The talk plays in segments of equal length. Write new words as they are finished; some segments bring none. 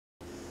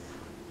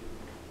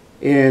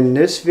In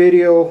this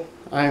video,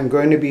 I'm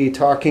going to be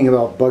talking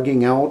about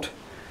bugging out,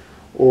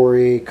 or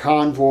a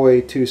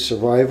convoy to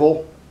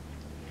survival.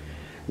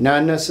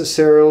 Not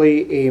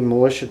necessarily a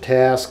militia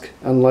task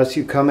unless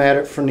you come at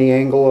it from the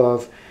angle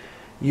of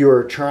you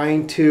are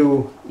trying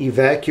to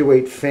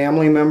evacuate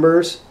family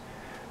members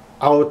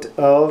out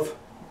of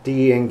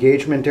the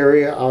engagement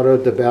area, out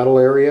of the battle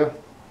area.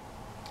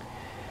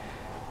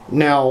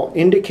 Now,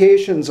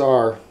 indications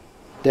are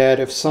that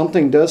if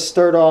something does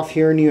start off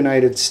here in the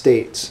United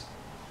States,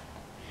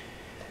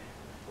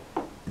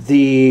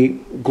 the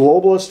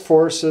globalist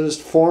forces,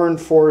 foreign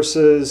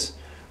forces,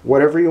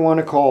 whatever you want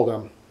to call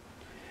them,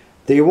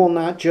 they will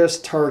not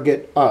just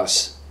target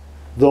us,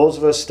 those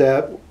of us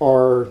that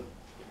are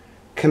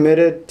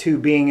committed to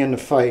being in the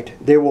fight.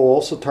 They will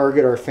also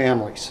target our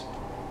families.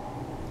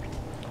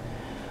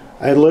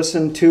 I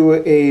listened to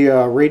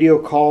a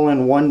radio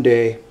call-in one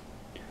day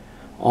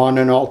on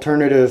an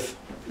alternative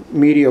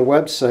media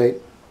website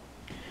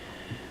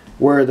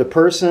where the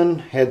person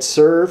had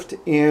served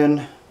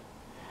in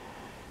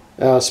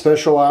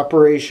special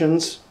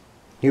operations.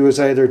 He was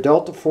either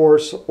Delta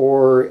Force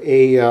or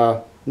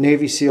a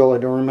Navy SEAL, I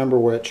don't remember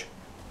which.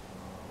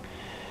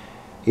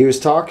 He was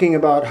talking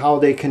about how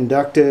they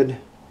conducted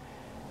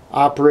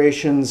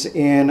operations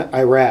in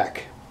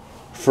Iraq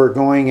for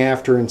going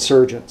after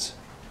insurgents.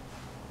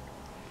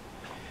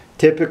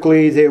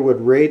 Typically they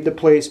would raid the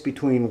place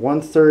between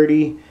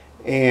 1:30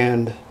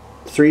 and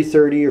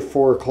 3:30 or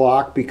 4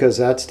 o'clock because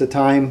that's the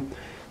time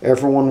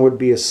everyone would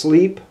be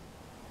asleep.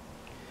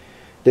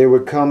 They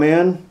would come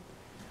in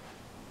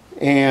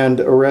and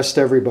arrest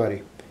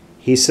everybody.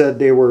 He said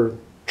they were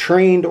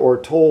trained or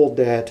told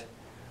that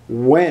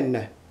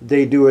when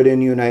they do it in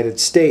the United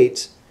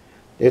States,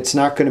 it's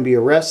not going to be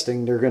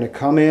arresting. They're going to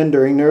come in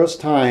during those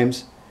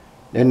times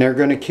and they're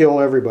going to kill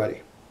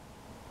everybody.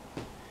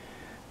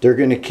 They're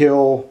going to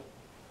kill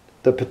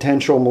the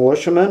potential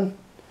militiamen.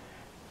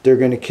 They're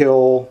going to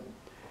kill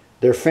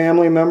their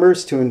family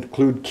members, to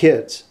include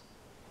kids.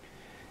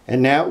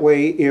 And that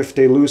way, if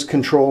they lose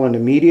control in the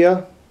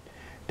media,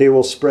 they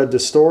will spread the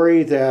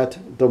story that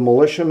the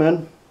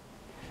militiaman,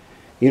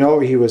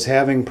 he was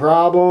having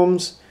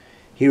problems,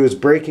 he was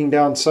breaking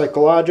down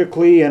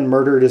psychologically and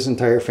murdered his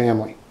entire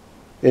family.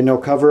 And they'll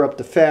cover up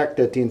the fact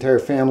that the entire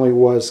family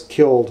was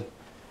killed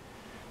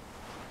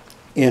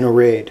in a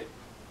raid.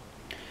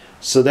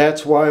 So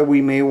that's why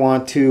we may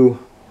want to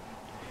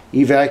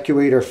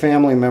evacuate our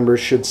family members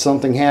should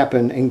something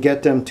happen and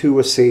get them to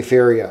a safe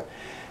area.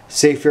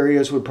 Safe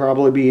areas would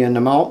probably be in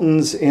the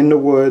mountains, in the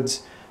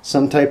woods,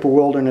 some type of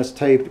wilderness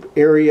type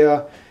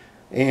area.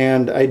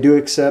 And I do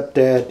accept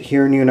that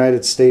here in the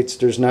United States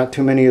there's not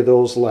too many of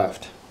those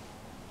left.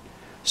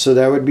 So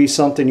that would be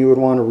something you would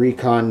want to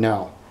recon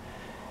now.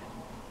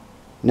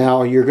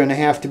 Now you're going to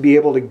have to be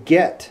able to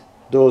get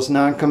those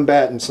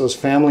non-combatants, those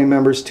family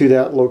members, to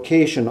that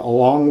location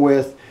along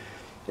with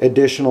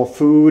additional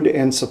food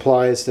and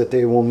supplies that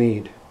they will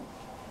need.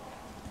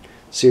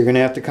 So you're going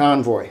to have to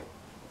convoy.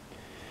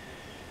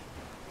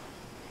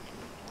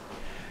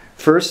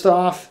 First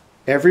off,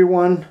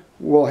 everyone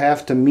will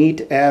have to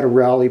meet at a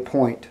rally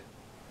point.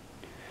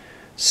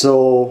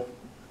 So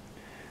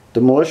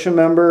the militia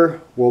member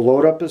will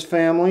load up his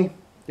family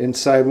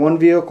inside one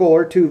vehicle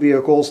or two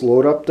vehicles,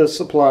 load up the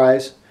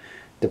supplies,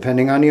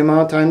 depending on the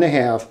amount of time they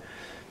have,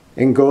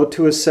 and go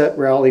to a set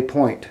rally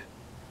point.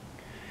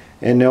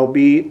 And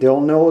they'll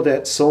know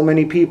that so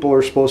many people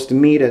are supposed to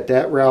meet at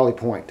that rally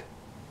point.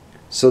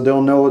 So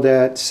they'll know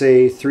that,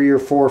 say, 3 or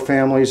 4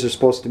 families are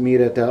supposed to meet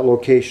at that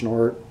location,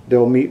 or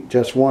they'll meet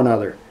just one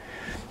other.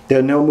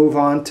 Then they'll move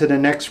on to the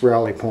next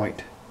rally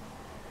point,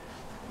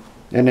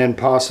 and then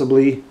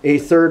possibly a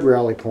third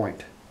rally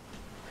point.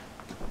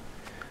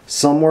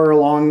 Somewhere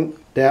along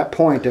that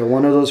point, at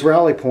one of those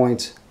rally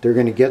points, they're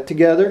going to get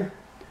together,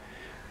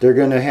 they're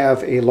going to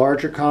have a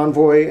larger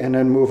convoy, and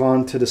then move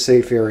on to the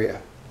safe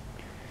area.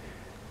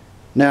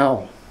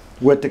 Now,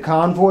 with the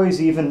convoys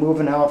even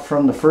moving out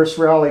from the first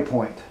rally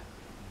point,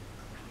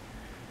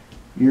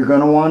 you're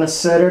going to want to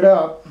set it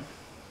up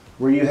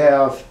where you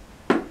have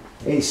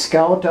a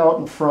scout out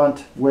in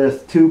front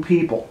with 2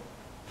 people.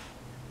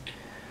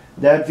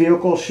 That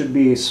vehicle should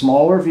be a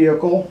smaller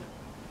vehicle,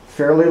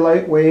 fairly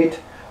lightweight,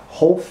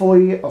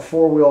 hopefully a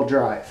 4-wheel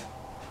drive.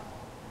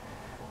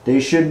 They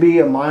should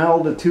be 1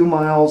 mile to 2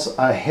 miles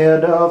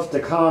ahead of the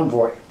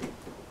convoy.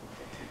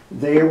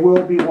 They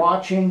will be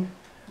watching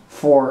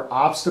for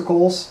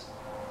obstacles,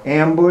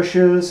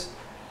 ambushes,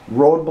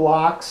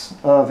 roadblocks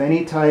of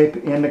any type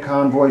in the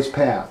convoy's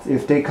path.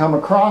 If they come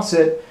across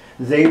it,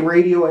 they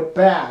radio it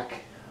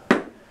back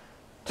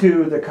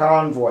to the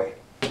convoy.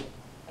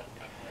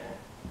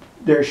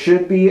 There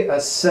should be a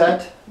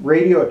set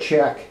radio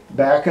check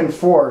back and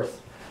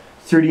forth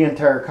through the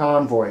entire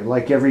convoy,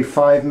 like every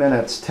 5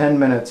 minutes, 10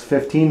 minutes,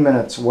 15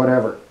 minutes,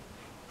 whatever.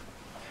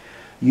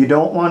 You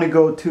don't want to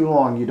go too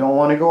long. You don't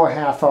want to go a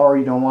half hour.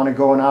 You don't want to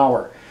go an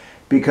hour,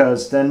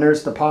 because then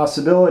there's the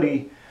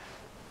possibility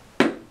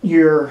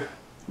your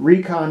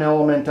recon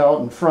element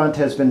out in front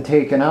has been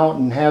taken out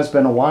and has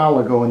been a while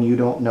ago and you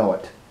don't know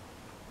it.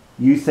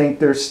 You think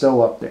they're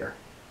still up there.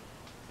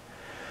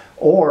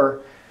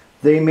 Or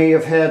they may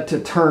have had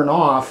to turn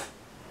off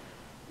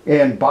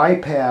and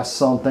bypass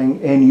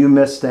something, and you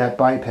missed that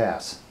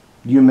bypass.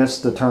 You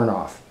missed the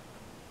turnoff.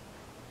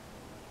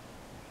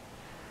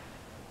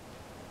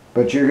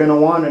 But you're going to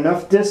want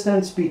enough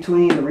distance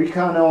between the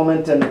recon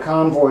element and the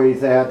convoy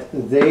that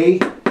they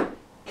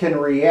can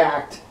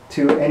react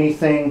to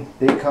anything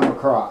they come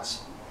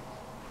across.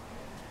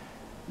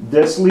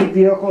 This lead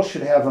vehicle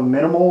should have a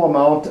minimal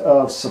amount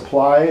of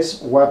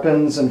supplies,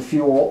 weapons, and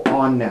fuel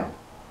on them,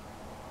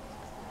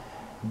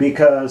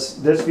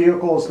 because this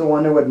vehicle is the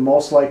one that would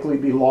most likely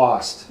be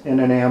lost in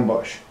an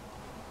ambush.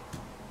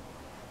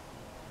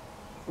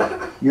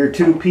 Your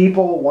two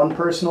people, one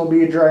person will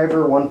be a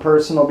driver, one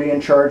person will be in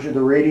charge of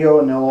the radio,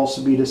 and they'll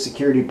also be the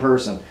security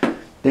person.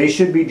 They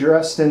should be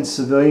dressed in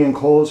civilian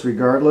clothes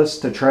regardless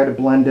to try to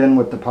blend in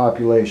with the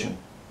population.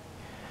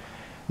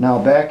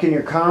 Now back in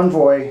your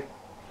convoy,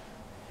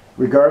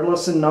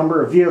 regardless of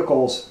number of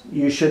vehicles,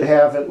 you should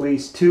have at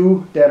least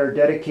two that are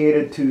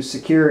dedicated to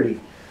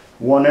security.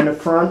 One in the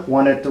front,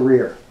 one at the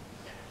rear.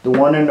 The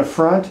one in the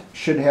front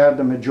should have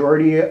the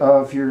majority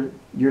of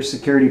your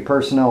security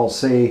personnel,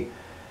 say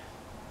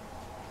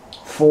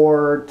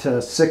 4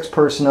 to 6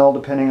 personnel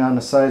depending on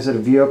the size of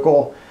the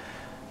vehicle.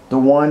 The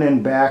one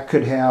in back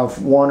could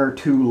have 1 or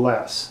 2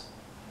 less.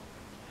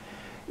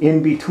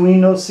 In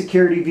between those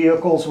security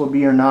vehicles will be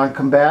your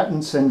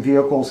non-combatants and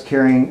vehicles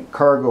carrying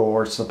cargo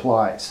or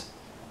supplies.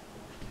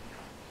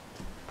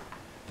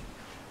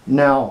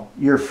 Now,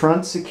 your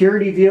front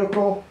security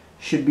vehicle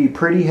should be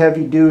pretty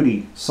heavy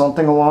duty,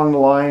 something along the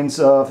lines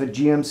of a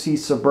GMC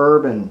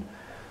Suburban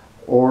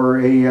or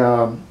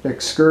a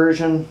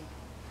Excursion,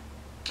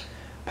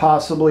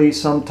 possibly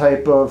some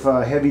type of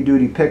heavy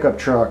duty pickup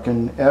truck,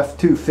 an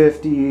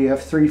F250,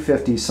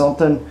 F350,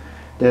 something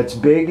that's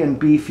big and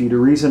beefy. The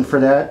reason for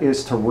that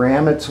is to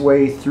ram its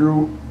way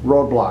through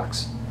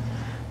roadblocks,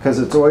 because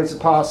it's always a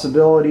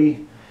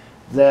possibility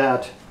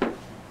that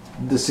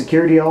the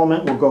security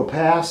element will go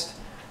past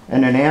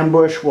and an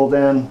ambush will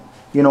then,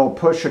 you know,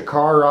 push a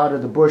car out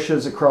of the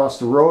bushes across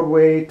the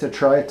roadway to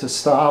try to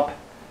stop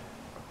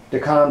the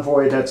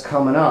convoy that's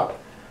coming up.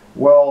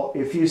 Well,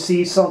 if you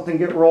see something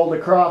get rolled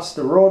across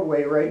the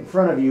roadway right in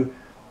front of you,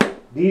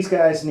 these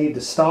guys need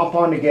to stomp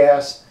on the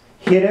gas,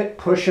 hit it,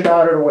 push it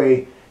out of the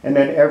way, and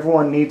then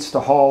everyone needs to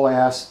haul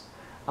ass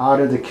out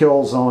of the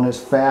kill zone as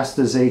fast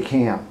as they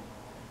can.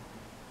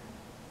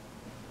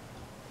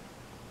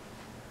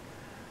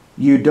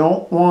 You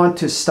don't want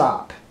to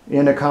stop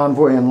in a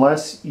convoy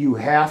unless you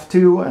have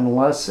to,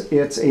 unless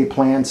it's a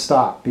planned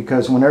stop,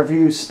 because whenever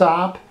you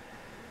stop,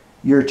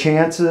 your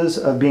chances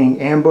of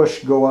being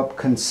ambushed go up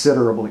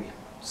considerably.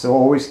 So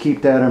always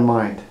keep that in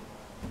mind.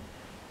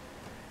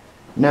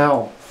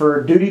 Now,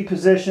 for duty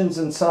positions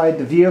inside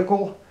the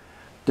vehicle,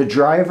 the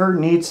driver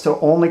needs to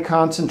only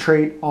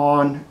concentrate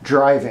on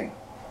driving.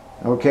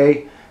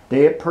 Okay?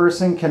 That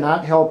person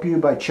cannot help you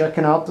by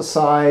checking out the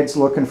sides,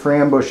 looking for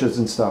ambushes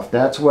and stuff.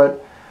 That's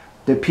what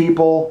the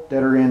people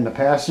that are in the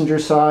passenger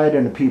side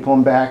and the people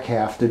in back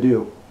have to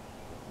do.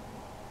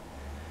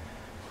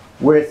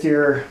 With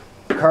your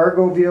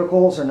cargo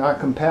vehicles or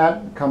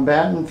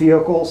non-combatant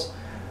vehicles,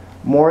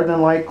 more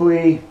than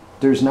likely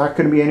there's not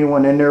going to be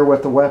anyone in there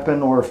with a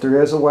weapon, or if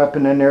there is a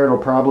weapon in there, it'll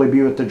probably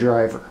be with the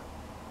driver.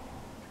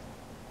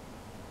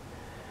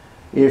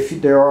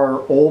 If there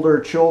are older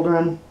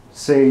children,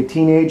 say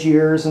teenage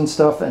years and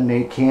stuff, and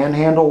they can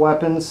handle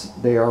weapons,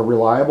 they are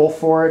reliable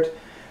for it,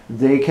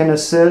 they can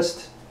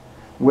assist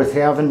with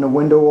having the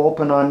window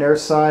open on their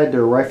side,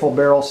 their rifle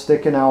barrel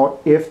sticking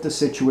out if the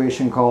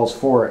situation calls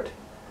for it.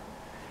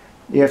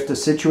 If the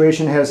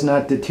situation has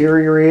not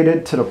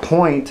deteriorated to the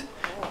point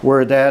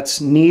where that's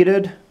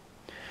needed,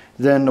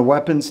 then the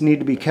weapons need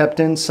to be kept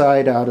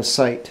inside, out of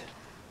sight.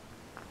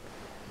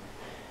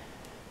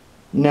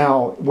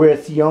 Now,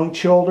 with young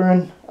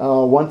children,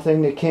 one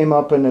thing that came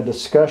up in a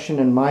discussion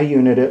in my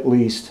unit at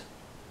least,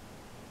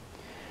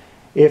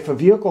 if a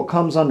vehicle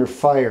comes under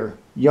fire,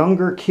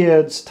 younger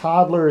kids,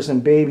 toddlers,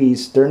 and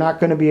babies, they're not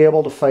going to be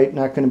able to fight,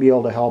 not going to be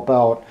able to help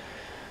out.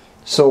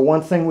 So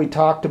one thing we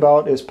talked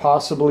about is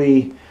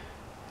possibly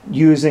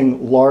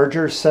using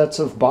larger sets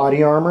of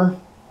body armor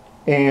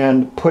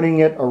and putting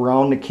it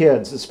around the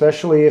kids,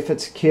 especially if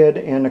it's a kid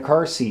in a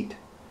car seat,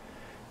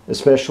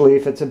 especially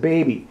if it's a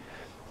baby.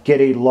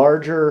 Get a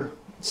larger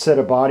set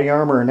of body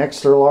armor, an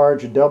extra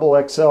large, a double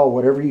XL,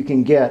 whatever you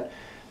can get.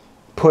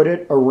 Put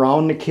it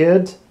around the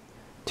kids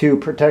to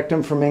protect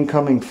them from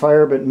incoming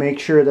fire, but make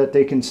sure that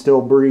they can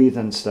still breathe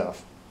and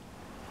stuff.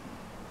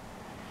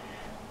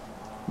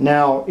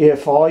 Now,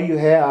 if all you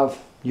have,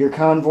 you're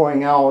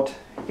convoying out,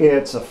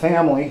 it's a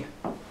family,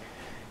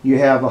 you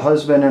have a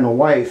husband and a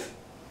wife,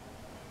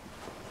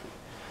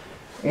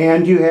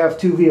 and you have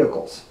 2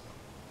 vehicles.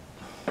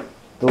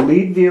 The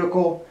lead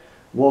vehicle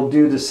will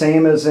do the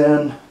same as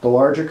in the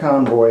larger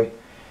convoy.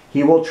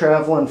 He will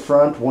travel in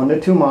front 1 to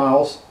 2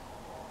 miles.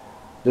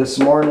 This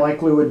more than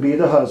likely would be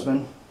the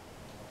husband.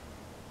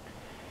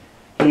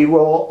 He will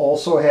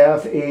also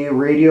have a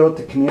radio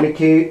to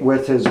communicate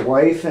with his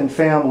wife and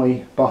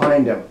family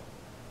behind him.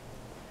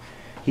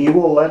 he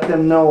will let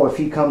them know if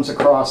he comes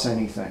across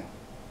anything,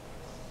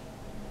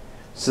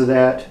 so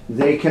that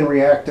they can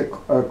react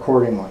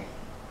accordingly.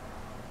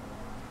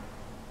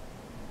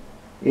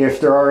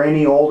 If there are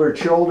any older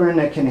children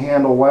that can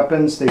handle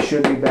weapons, they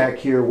should be back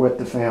here with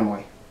the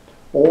family,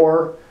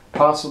 or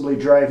possibly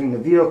driving the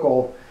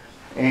vehicle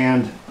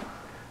and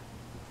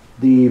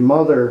the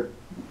mother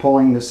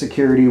pulling the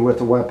security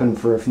with a weapon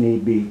for if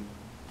need be.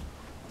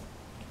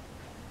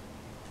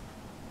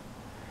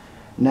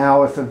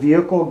 Now, if a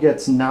vehicle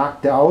gets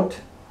knocked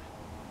out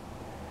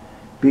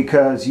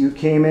because you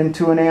came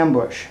into an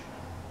ambush,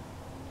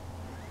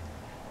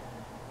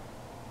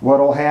 what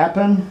will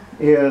happen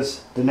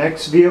is the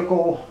next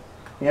vehicle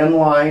in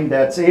line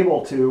that's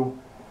able to,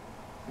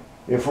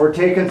 if we're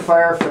taking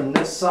fire from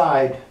this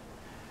side,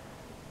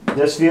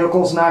 this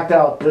vehicle's knocked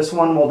out, this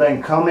one will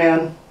then come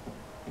in,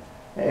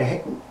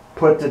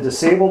 put the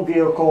disabled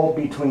vehicle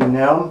between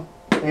them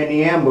and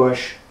the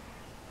ambush,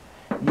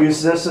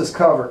 use this as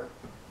cover.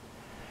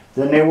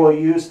 Then they will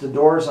use the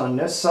doors on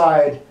this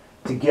side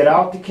to get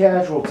out the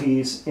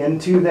casualties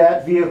into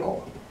that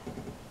vehicle.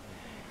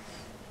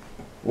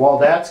 While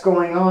that's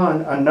going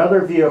on,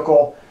 another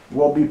vehicle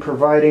will be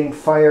providing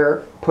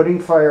fire, putting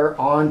fire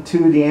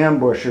onto the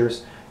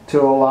ambushers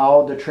to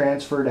allow the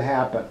transfer to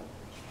happen.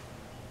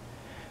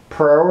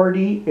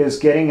 Priority is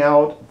getting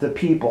out the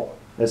people,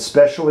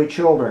 especially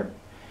children.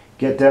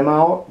 Get them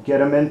out, get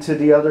them into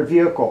the other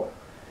vehicle.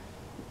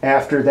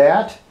 After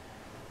that,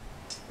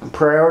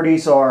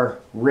 priorities are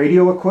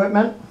radio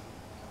equipment,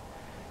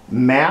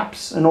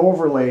 maps and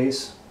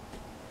overlays,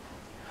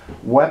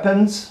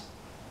 weapons,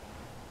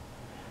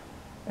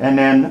 and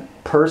then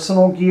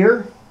personal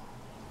gear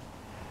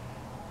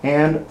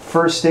and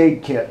first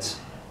aid kits.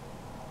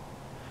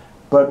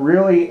 But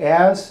really,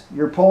 as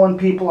you're pulling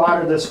people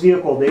out of this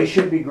vehicle, they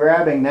should be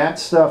grabbing that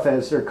stuff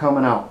as they're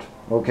coming out,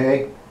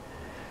 okay?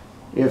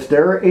 If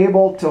they're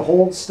able to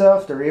hold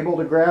stuff, they're able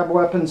to grab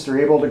weapons, they're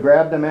able to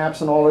grab the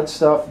maps and all that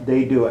stuff,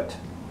 they do it.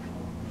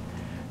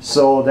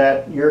 So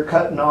that you're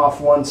cutting off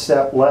one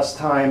step less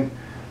time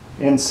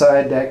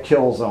inside that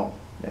kill zone,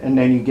 and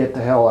then you get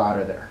the hell out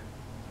of there.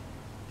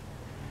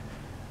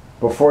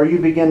 Before you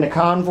begin the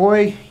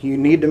convoy, you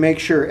need to make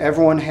sure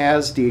everyone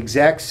has the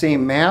exact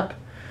same map,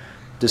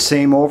 the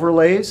same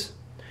overlays.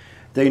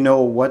 They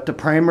know what the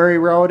primary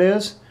route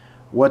is,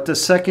 what the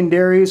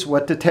secondaries,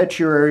 what the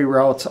tertiary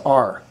routes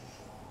are.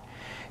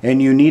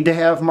 And you need to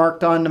have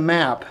marked on the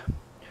map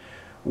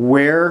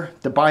where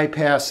the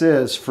bypass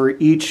is for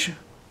each,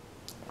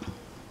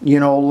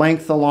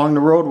 length along the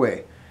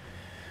roadway,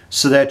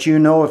 so that you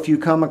know if you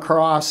come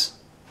across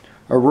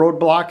a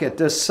roadblock at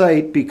this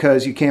site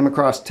because you came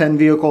across 10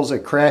 vehicles that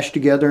crashed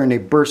together and they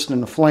burst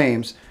into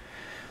flames,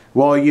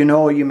 well,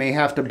 you may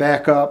have to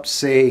back up,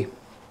 say,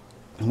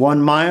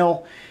 1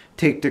 mile,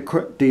 take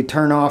the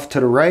turn off to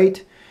the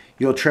right.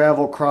 You'll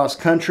travel cross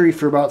country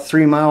for about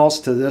 3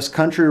 miles to this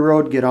country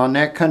road, get on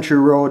that country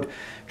road,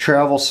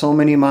 travel so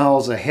many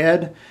miles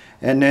ahead,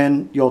 and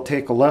then you'll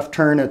take a left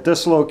turn at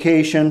this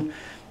location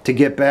to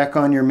get back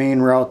on your main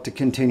route to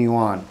continue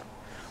on.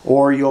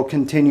 Or you'll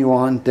continue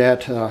on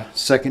that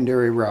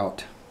secondary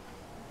route.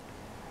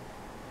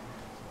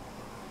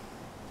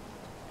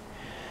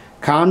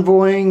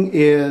 Convoying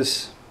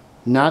is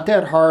not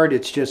that hard,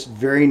 it's just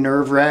very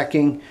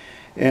nerve-wracking.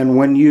 And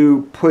when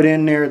you put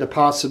in there the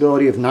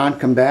possibility of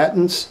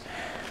non-combatants,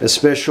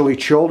 especially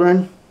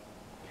children,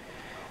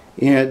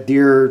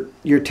 your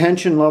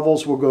tension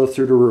levels will go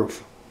through the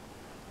roof.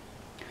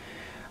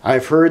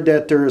 I've heard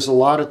that there's a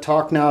lot of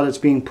talk now that's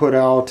being put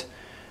out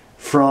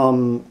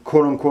from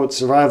quote-unquote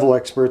survival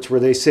experts where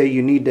they say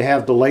you need to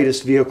have the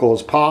lightest vehicle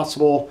as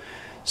possible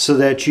so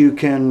that you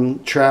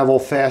can travel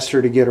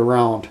faster to get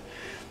around.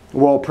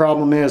 Well,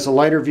 problem is a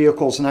lighter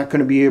vehicle is not going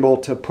to be able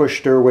to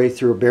push their way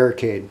through a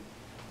barricade.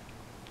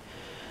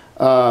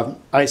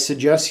 I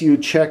suggest you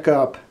check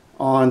up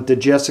on the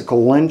Jessica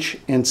Lynch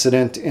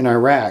incident in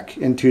Iraq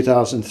in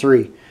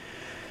 2003.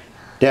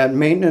 That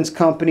maintenance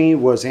company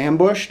was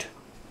ambushed.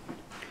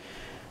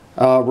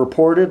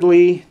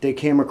 Reportedly, they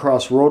came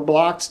across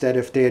roadblocks that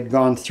if they had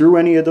gone through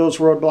any of those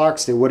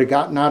roadblocks, they would have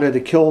gotten out of the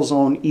kill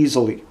zone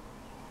easily.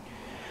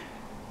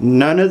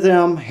 None of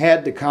them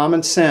had the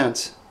common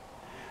sense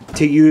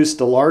to use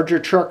the larger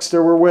trucks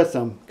that were with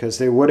them, because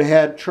they would have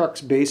had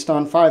trucks based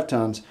on 5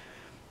 tons,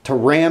 to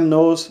ram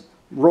those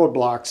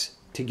roadblocks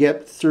to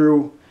get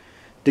through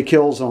the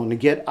kill zone, to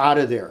get out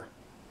of there.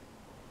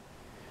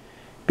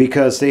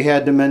 Because they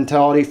had the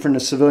mentality from the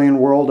civilian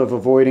world of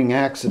avoiding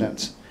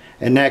accidents.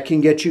 And that can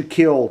get you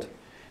killed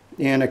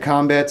in a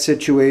combat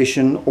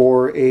situation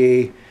or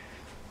a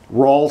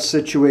RAL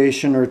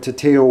situation or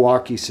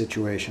TEOTWAWKI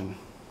situation.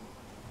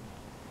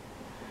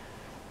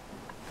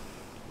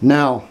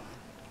 Now,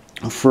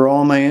 for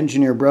all my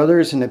engineer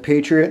brothers in the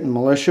Patriot and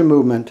militia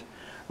movement,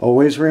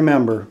 always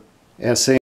remember, SA